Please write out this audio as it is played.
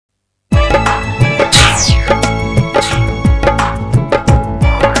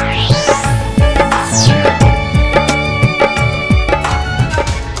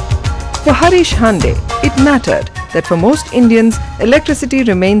Harish Hande, it mattered that for most Indians, electricity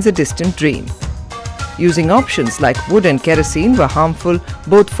remains a distant dream. Using options like wood and kerosene were harmful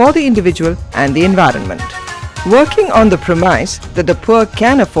both for the individual and the environment. Working on the premise that the poor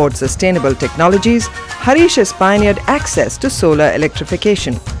can afford sustainable technologies, Harish has pioneered access to solar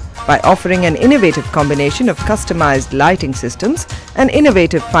electrification. By offering an innovative combination of customized lighting systems and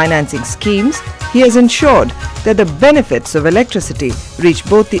innovative financing schemes, he has ensured that the benefits of electricity reach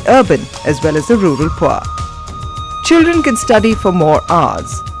both the urban as well as the rural poor. Children can study for more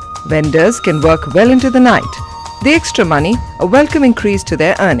hours. Vendors can work well into the night. The extra money, a welcome increase to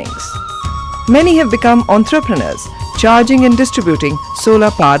their earnings. Many have become entrepreneurs, charging and distributing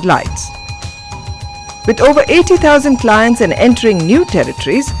solar-powered lights. With over 80,000 clients and entering new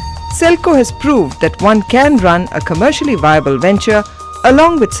territories, SELCO has proved that one can run a commercially viable venture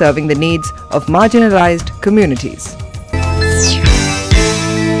along with serving the needs of marginalized communities.